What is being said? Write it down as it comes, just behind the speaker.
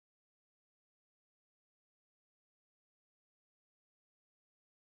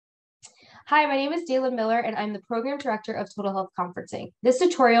Hi, my name is Daylin Miller, and I'm the Program Director of Total Health Conferencing. This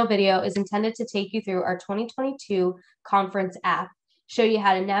tutorial video is intended to take you through our 2022 conference app, show you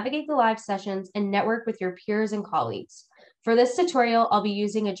how to navigate the live sessions, and network with your peers and colleagues. For this tutorial, I'll be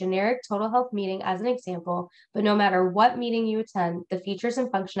using a generic Total Health meeting as an example, but no matter what meeting you attend, the features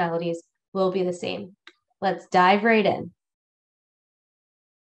and functionalities will be the same. Let's dive right in.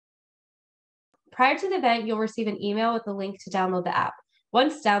 Prior to the event, you'll receive an email with a link to download the app.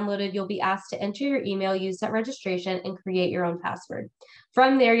 Once downloaded, you'll be asked to enter your email used at registration and create your own password.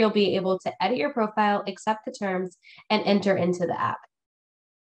 From there, you'll be able to edit your profile, accept the terms, and enter into the app.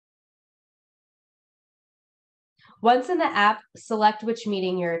 Once in the app, select which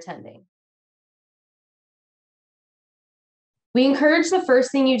meeting you're attending. We encourage the first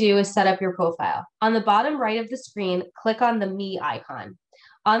thing you do is set up your profile. On the bottom right of the screen, click on the Me icon.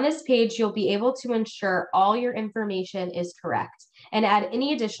 On this page, you'll be able to ensure all your information is correct and add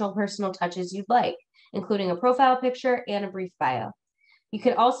any additional personal touches you'd like, including a profile picture and a brief bio. You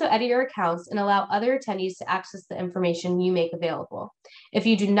can also edit your accounts and allow other attendees to access the information you make available. If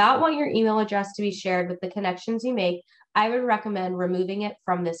you do not want your email address to be shared with the connections you make, I would recommend removing it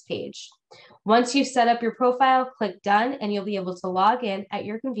from this page. Once you've set up your profile, click Done, and you'll be able to log in at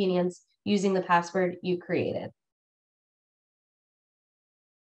your convenience using the password you created.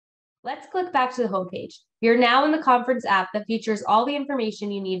 Let's click back to the homepage. You're now in the conference app that features all the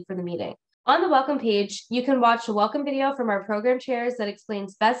information you need for the meeting. On the welcome page, you can watch a welcome video from our program chairs that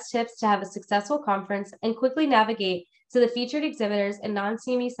explains best tips to have a successful conference and quickly navigate to the featured exhibitors and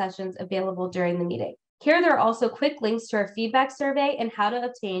non-CME sessions available during the meeting. Here, there are also quick links to our feedback survey and how to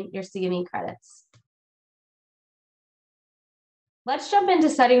obtain your CME credits. Let's jump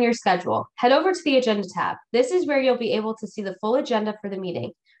into setting your schedule. Head over to the Agenda tab. This is where you'll be able to see the full agenda for the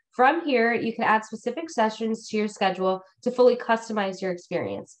meeting. From here, you can add specific sessions to your schedule to fully customize your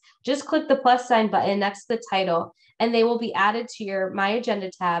experience. Just click the plus sign button next to the title, and they will be added to your My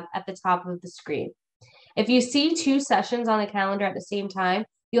Agenda tab at the top of the screen. If you see two sessions on the calendar at the same time,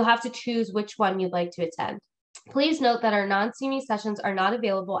 you'll have to choose which one you'd like to attend. Please note that our non-CME sessions are not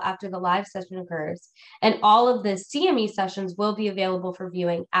available after the live session occurs, and all of the CME sessions will be available for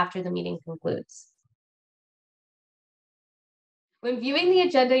viewing after the meeting concludes. When viewing the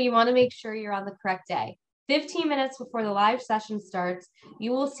agenda, you want to make sure you're on the correct day. 15 minutes before the live session starts,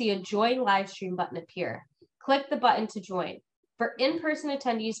 you will see a Join Live Stream button appear. Click the button to join. For in-person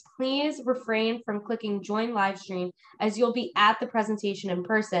attendees, please refrain from clicking Join Live Stream as you'll be at the presentation in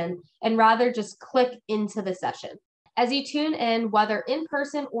person, and rather just click into the session. As you tune in, whether in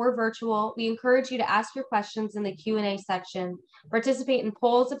person or virtual, we encourage you to ask your questions in the Q&A section, participate in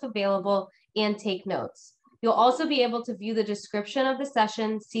polls if available, and take notes. You'll also be able to view the description of the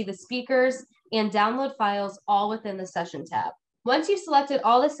session, see the speakers, and download files all within the Session tab. Once you've selected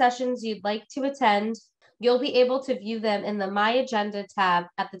all the sessions you'd like to attend, you'll be able to view them in the My Agenda tab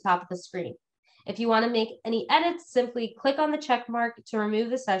at the top of the screen. If you want to make any edits, simply click on the check mark to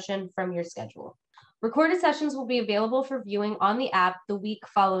remove the session from your schedule. Recorded sessions will be available for viewing on the app the week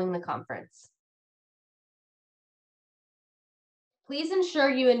following the conference. Please ensure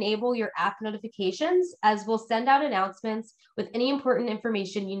you enable your app notifications, as we'll send out announcements with any important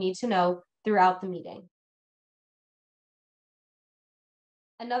information you need to know throughout the meeting.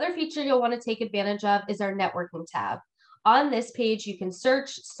 Another feature you'll want to take advantage of is our networking tab. On this page, you can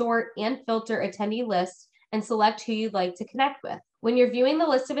search, sort, and filter attendee lists and select who you'd like to connect with. When you're viewing the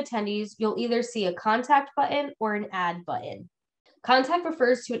list of attendees, you'll either see a contact button or an add button. Contact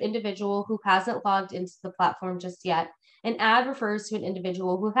refers to an individual who hasn't logged into the platform just yet, and add refers to an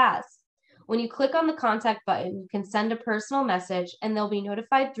individual who has. When you click on the contact button, you can send a personal message and they'll be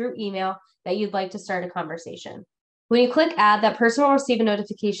notified through email that you'd like to start a conversation. When you click add, that person will receive a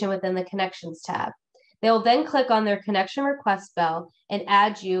notification within the connections tab. They will then click on their connection request bell and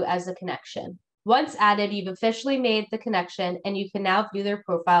add you as a connection. Once added, you've officially made the connection and you can now view their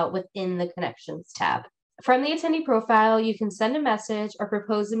profile within the connections tab. From the attendee profile, you can send a message or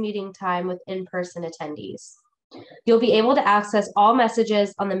propose a meeting time with in-person attendees. You'll be able to access all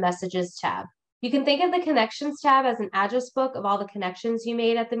messages on the Messages tab. You can think of the Connections tab as an address book of all the connections you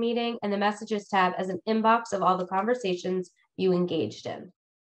made at the meeting, and the Messages tab as an inbox of all the conversations you engaged in.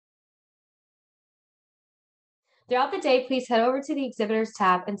 Throughout the day, please head over to the Exhibitors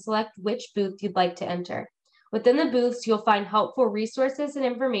tab and select which booth you'd like to enter. Within the booths, you'll find helpful resources and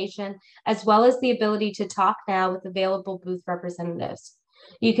information, as well as the ability to talk now with available booth representatives.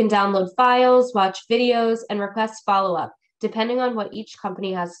 You can download files, watch videos, and request follow-up, depending on what each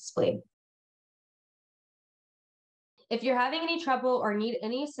company has displayed. If you're having any trouble or need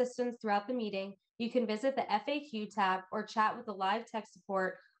any assistance throughout the meeting, you can visit the FAQ tab or chat with the live tech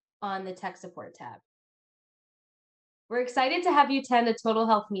support on the Tech Support tab. We're excited to have you attend a Total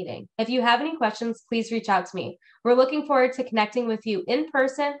Health meeting. If you have any questions, please reach out to me. We're looking forward to connecting with you in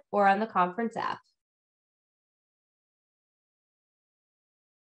person or on the conference app.